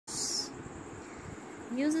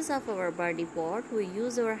Uses of our body part. We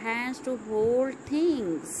use our hands to hold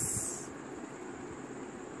things.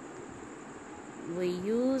 We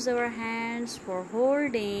use our hands for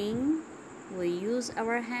holding. We use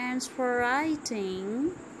our hands for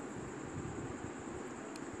writing.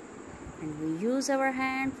 And we use our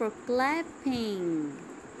hand for clapping.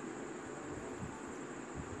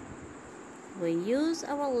 We use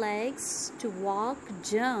our legs to walk,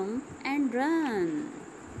 jump, and run.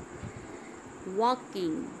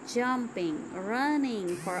 Walking, jumping,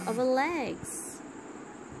 running for our legs.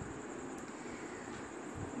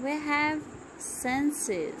 We have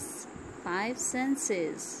senses, 5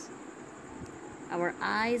 senses. Our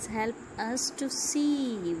eyes help us to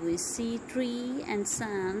see. We see tree and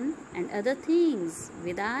sun and other things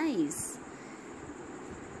with eyes.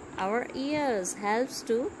 Our ears helps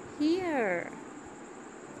to hear.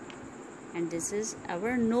 And this is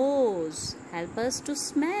our nose, help us to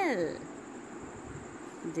smell.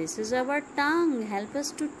 This is our tongue, help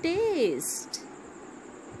us to taste.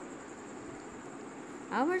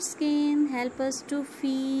 Our skin help us to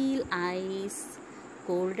feel ice,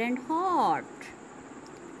 cold and hot.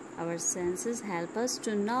 Our senses help us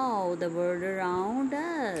to know the world around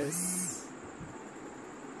us.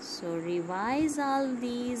 So revise all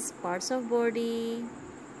these parts of body.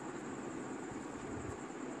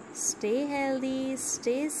 Stay healthy,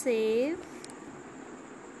 stay safe.